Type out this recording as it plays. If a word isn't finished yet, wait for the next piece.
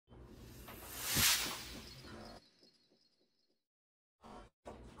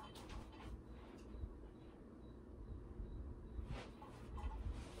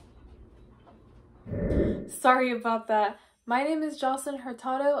Sorry about that. My name is Jocelyn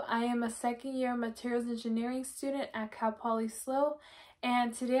Hurtado. I am a second-year materials engineering student at Cal Poly SLO,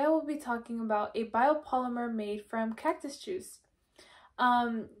 and today I will be talking about a biopolymer made from cactus juice.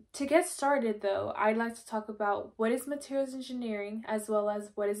 To get started though, I'd like to talk about what is materials engineering as well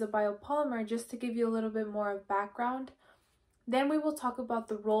as what is a biopolymer, just to give you a little bit more of background. Then we will talk about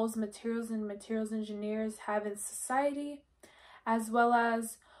the roles materials and materials engineers have in society, as well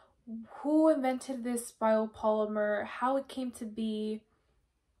as who invented this biopolymer, how it came to be,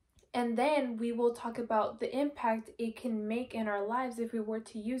 and then we will talk about the impact it can make in our lives if we were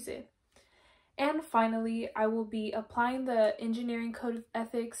to use it. And finally, I will be applying the engineering code of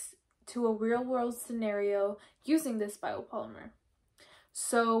ethics to a real-world scenario using this biopolymer.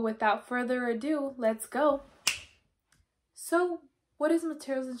 So without further ado, let's go. So what is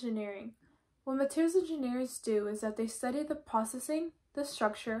materials engineering? What materials engineers do is that they study the processing, the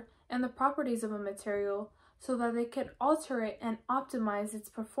structure, and the properties of a material so that they can alter it and optimize its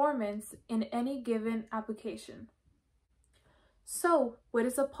performance in any given application. So what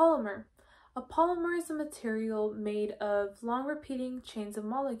is a polymer? A polymer is a material made of long repeating chains of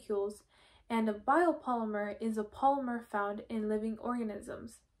molecules, and a biopolymer is a polymer found in living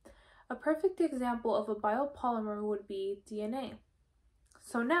organisms. A perfect example of a biopolymer would be DNA.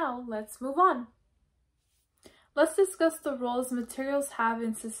 So now let's move on. Let's discuss the roles materials have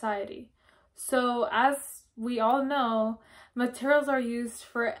in society. So as we all know, materials are used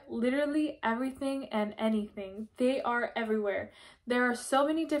for literally everything and anything. They are everywhere. There are so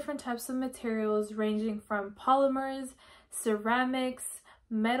many different types of materials ranging from polymers, ceramics,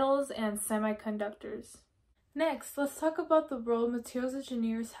 metals, and semiconductors. Next, let's talk about the role materials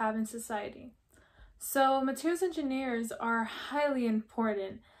engineers have in society. So materials engineers are highly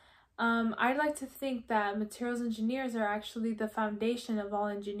important. I'd like to think that materials engineers are actually the foundation of all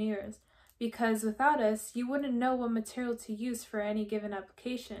engineers, because without us, you wouldn't know what material to use for any given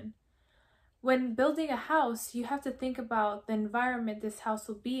application. When building a house, you have to think about the environment this house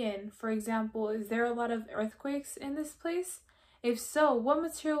will be in. For example, is there a lot of earthquakes in this place? If so, what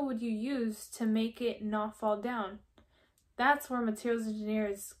material would you use to make it not fall down? That's where materials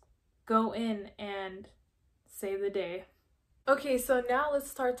engineers go in and save the day. Okay, so now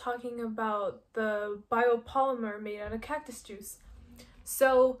let's start talking about the biopolymer made out of cactus juice.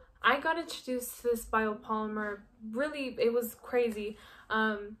 So I got introduced to this biopolymer, really, it was crazy.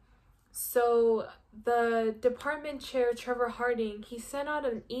 So the department chair, Trevor Harding, he sent out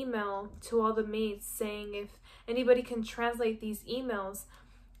an email to all the mates saying if anybody can translate these emails.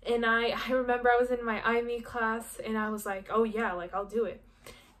 And I remember I was in my IME class and I was like, oh yeah, like I'll do it.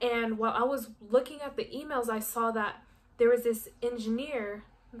 And while I was looking at the emails, I saw that there was this engineer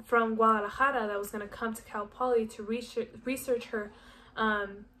from Guadalajara that was going to come to Cal Poly to research her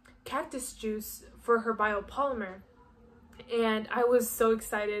cactus juice for her biopolymer. And I was so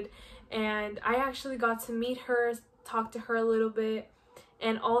excited, and I actually got to meet her, talk to her a little bit,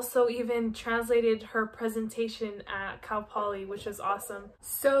 and also even translated her presentation at Cal Poly, which was awesome.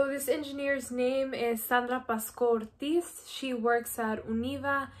 So this engineer's name is Sandra Pascoe Ortiz. She works at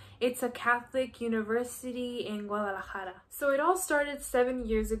Univa. It's a Catholic university in Guadalajara. So it all started 7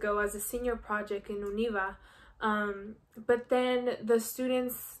 years ago as a senior project in Univa, but then the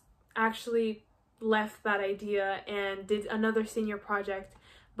students actually left that idea and did another senior project,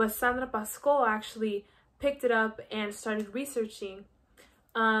 but Sandra Pascoe actually picked it up and started researching.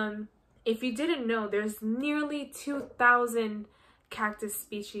 If you didn't know, there's nearly 2,000 cactus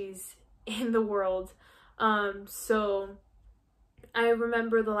species in the world. So I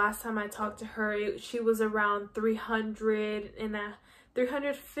remember the last time I talked to her, she was around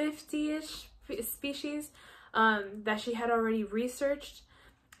 350-ish species that she had already researched.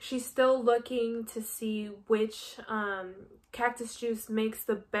 She's still looking to see which cactus juice makes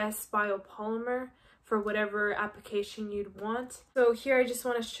the best biopolymer for whatever application you'd want. So here I just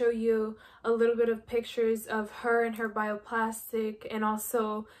want to show you a little bit of pictures of her and her bioplastic, and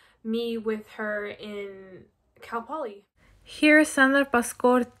also me with her in Cal Poly. Here Sandra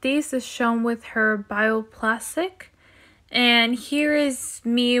Pascoe Ortiz is shown with her bioplastic, and here is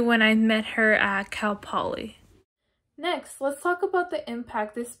me when I met her at Cal Poly. Next, let's talk about the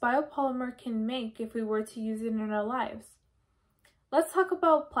impact this biopolymer can make if we were to use it in our lives. Let's talk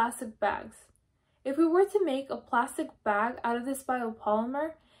about plastic bags. If we were to make a plastic bag out of this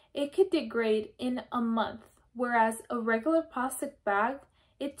biopolymer, it could degrade in a month, whereas a regular plastic bag,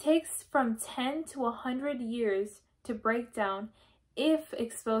 it takes from 10 to 100 years to break down if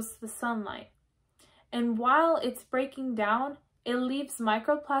exposed to the sunlight. And while it's breaking down, it leaves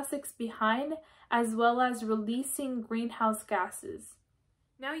microplastics behind, as well as releasing greenhouse gases.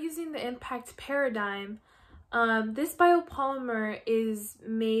 Now, using the impact paradigm, This biopolymer is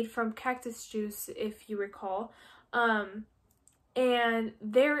made from cactus juice, if you recall. And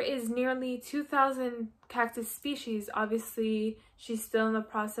there is nearly 2,000 cactus species. Obviously, she's still in the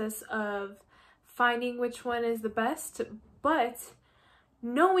process of finding which one is the best, but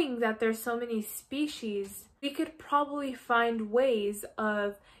knowing that there's so many species, we could probably find ways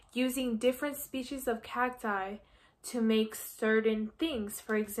of using different species of cacti to make certain things.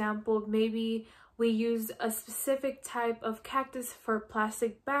 For example, maybe we use a specific type of cactus for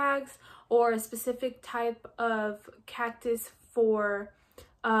plastic bags, or a specific type of cactus for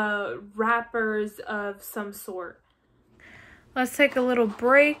wrappers of some sort. Let's take a little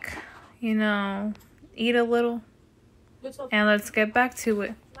break, eat a little, and let's get back to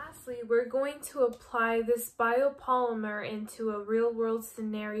it. Lastly, we're going to apply this biopolymer into a real-world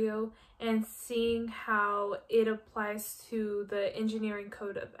scenario and seeing how it applies to the engineering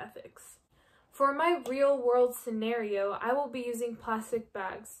code of ethics. For my real-world scenario, I will be using plastic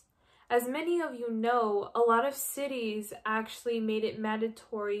bags. As many of you know, a lot of cities actually made it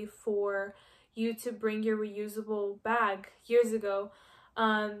mandatory for you to bring your reusable bag years ago.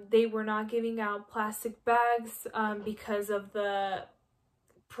 They were not giving out plastic bags because of the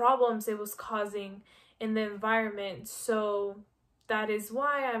problems it was causing in the environment. So that is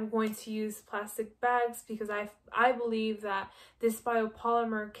why I'm going to use plastic bags, because I believe that this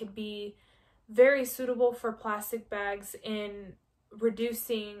biopolymer could be very suitable for plastic bags in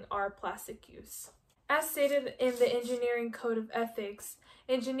reducing our plastic use. As stated in the Engineering Code of Ethics,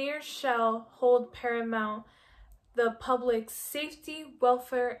 engineers shall hold paramount the public's safety,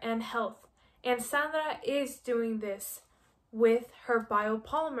 welfare, and health. And Sandra is doing this with her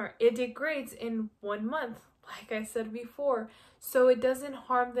biopolymer. It degrades in 1 month, like I said before, so it doesn't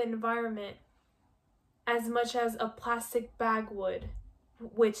harm the environment as much as a plastic bag would,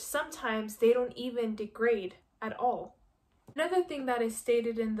 which sometimes they don't even degrade at all. Another thing that is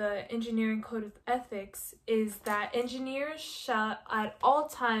stated in the Engineering Code of Ethics is that engineers shall at all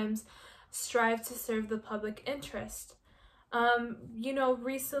times strive to serve the public interest.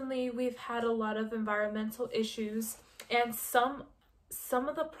 Recently we've had a lot of environmental issues, and some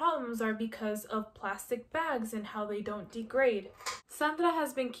of the problems are because of plastic bags and how they don't degrade. Sandra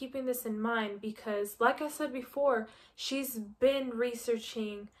has been keeping this in mind because, like I said before, she's been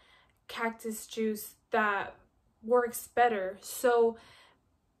researching cactus juice that works better. So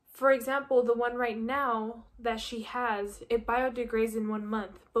for example, the one right now that she has, it biodegrades in 1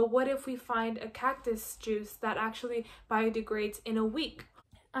 month. But what if we find a cactus juice that actually biodegrades in a week?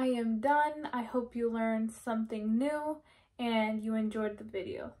 I am done. I hope you learned something new and you enjoyed the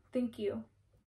video. Thank you.